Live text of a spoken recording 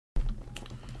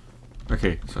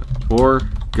Okay, so for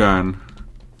gun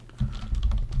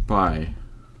by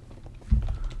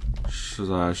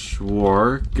 /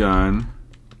 war gun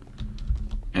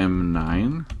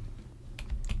M9.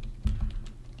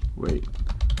 Wait,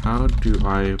 how do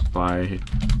I buy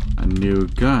a new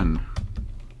gun?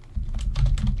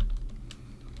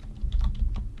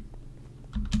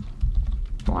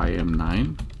 Buy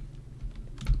M9?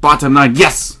 Bought M9,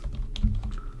 yes!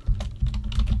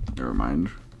 Never mind.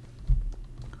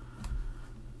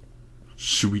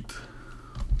 Sweet.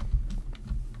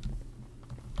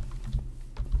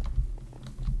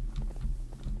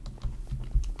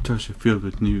 Touch a field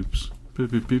with noobs.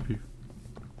 Beep, beep, beep, beep.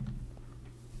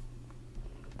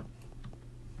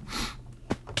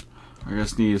 I gotta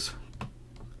sneeze.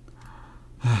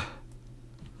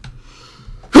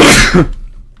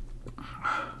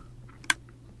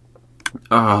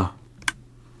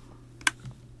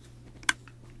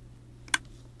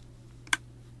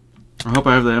 I hope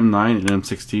I have the M9 and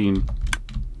M16.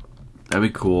 That'd be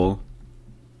cool.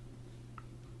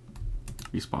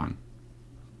 Respawn.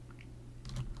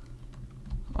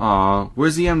 Aw,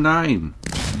 where's the M9?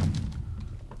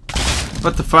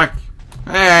 What the fuck?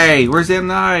 Hey, where's the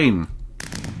M9?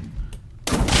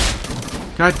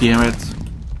 God damn it.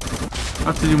 I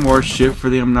have to do more shit for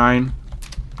the M9.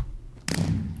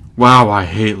 Wow, I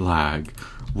hate lag.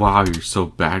 Wow, you're so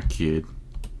bad, kid.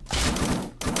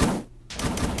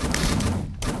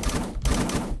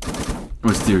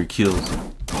 Mystery kills.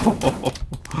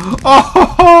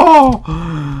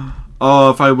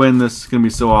 Oh, if I win this, it's gonna be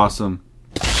so awesome.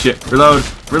 Shit, reload,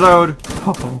 reload.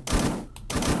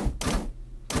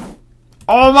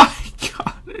 Oh my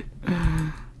god.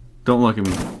 Don't look at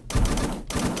me.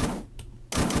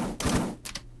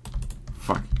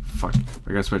 Fuck, fuck. I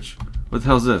gotta switch. What the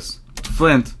hell is this?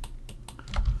 Flint.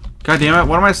 God damn it,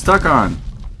 what am I stuck on?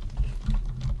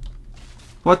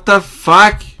 What the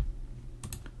fuck?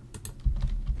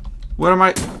 What am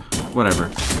I?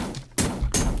 Whatever.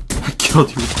 I killed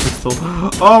you with a pistol.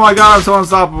 Oh my god, I'm so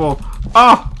unstoppable.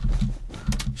 Oh!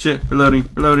 Shit, reloading,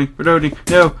 reloading, reloading.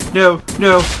 No, no,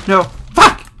 no, no.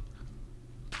 Fuck!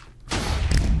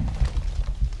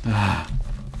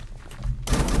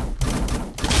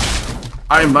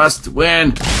 I must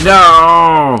win.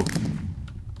 No!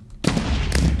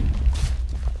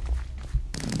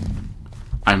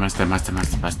 I must.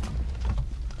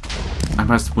 I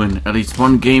must win at least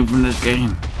one game from this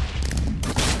game.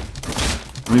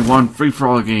 We won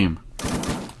free-for-all game.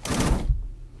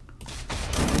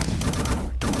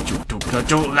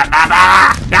 Don't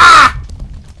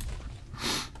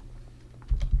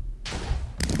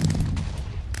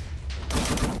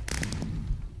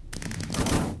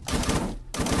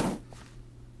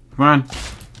Come on.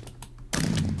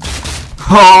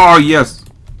 Oh, yes.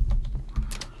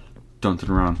 Don't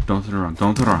turn around. Don't turn around.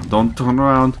 Don't turn around. Don't turn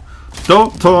around.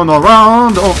 Don't turn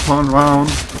around. Don't turn around.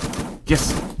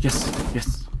 Yes. Yes.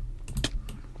 Yes.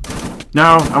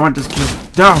 No, I want this kill.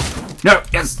 No. No.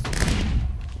 Yes.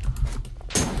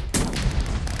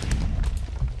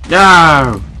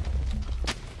 No.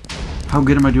 How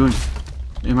good am I doing?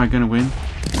 Am I gonna win?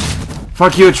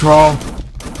 Fuck you, troll.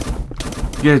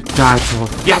 You die, troll.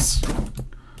 Yes.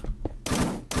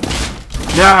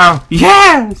 No.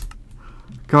 Yes.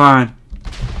 Come on.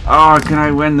 Oh, can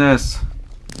I win this?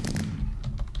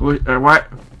 What?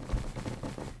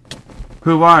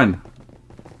 Who won?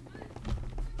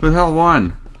 Who the hell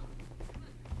won?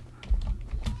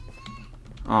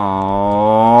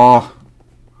 Oh,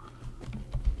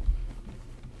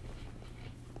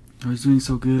 I was doing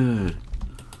so good.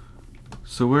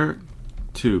 So we're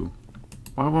 2.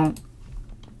 Why won't?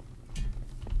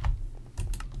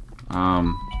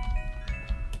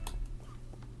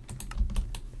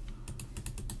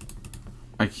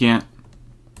 I can't.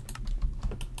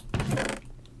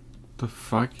 The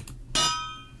fuck?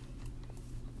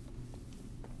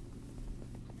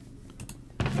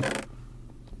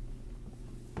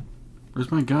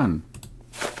 Where's my gun?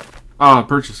 Oh,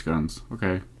 purchase guns.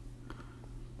 Okay.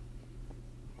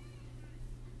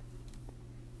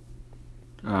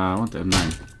 I want the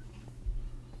M9.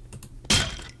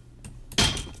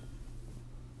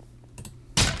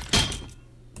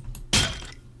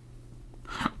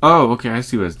 Oh, okay, I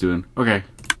see what it's doing. Okay.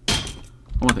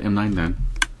 I want the M9 then.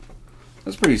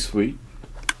 That's pretty sweet.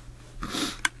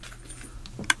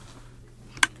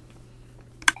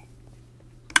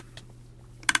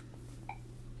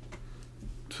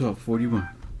 $12.41.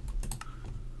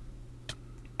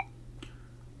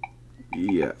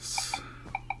 Yes.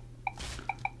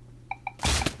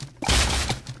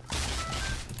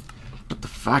 What the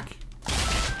fuck?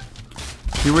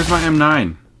 Hey, where's my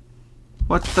M9?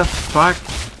 What the fuck?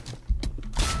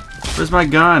 Where's my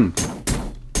gun?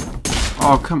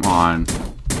 Oh, come on.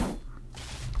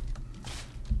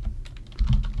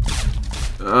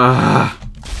 Ugh.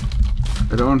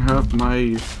 I don't have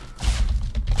my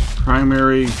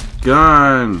primary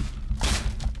gun.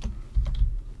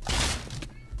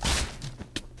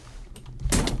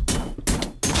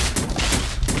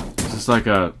 Is this like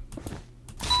a...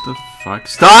 What the fuck?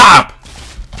 Stop!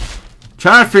 I'm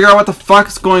trying to figure out what the fuck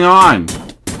is going on.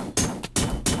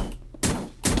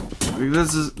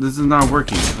 This is not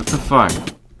working. What the fuck?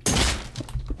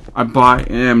 I bought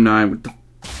M9. What the...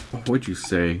 What'd you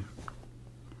say?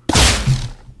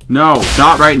 No,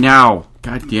 not right now.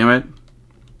 God damn it.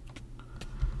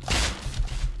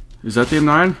 Is that the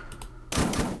M9?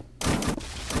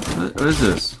 What is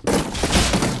this?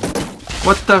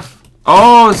 What the f...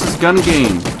 Oh, this is gun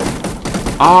game.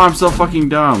 Oh, I'm so fucking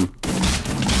dumb.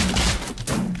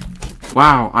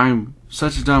 Wow, I'm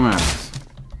such a dumbass.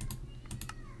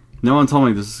 No one told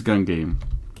me this is a gun game.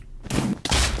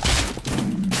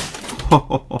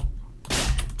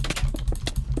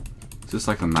 Is this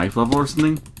like a knife level or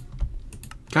something?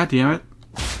 God damn it.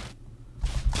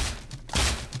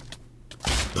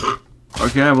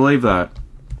 Okay, I believe that.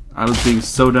 I was being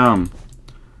so dumb.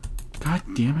 God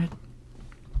damn it.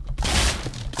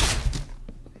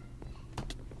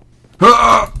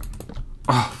 Oh,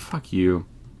 fuck you.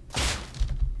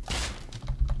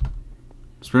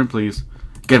 Sprint, please.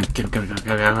 Get him, get him, get him, get him,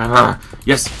 get him.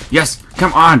 Yes, yes,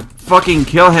 come on. Fucking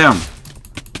kill him.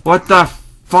 What the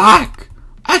fuck?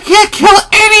 I can't kill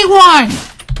anyone!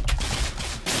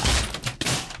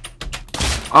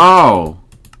 Oh.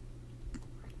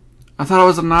 I thought it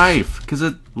was a knife, because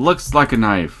it looks like a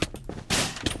knife.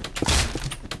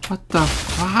 What the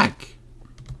fuck?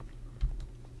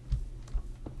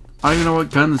 I don't even know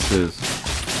what gun this is.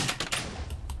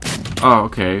 Oh,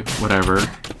 okay, whatever.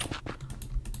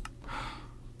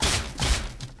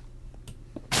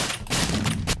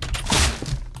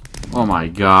 Oh my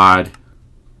god.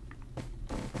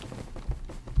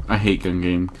 I hate gun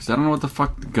game, because I don't know what the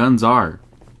fuck the guns are.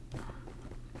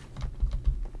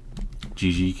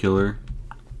 GG killer.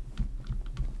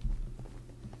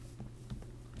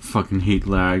 Fucking hate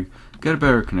lag. Get a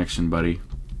better connection, buddy.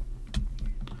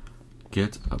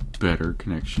 Get a better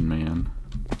connection, man.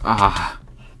 Ah.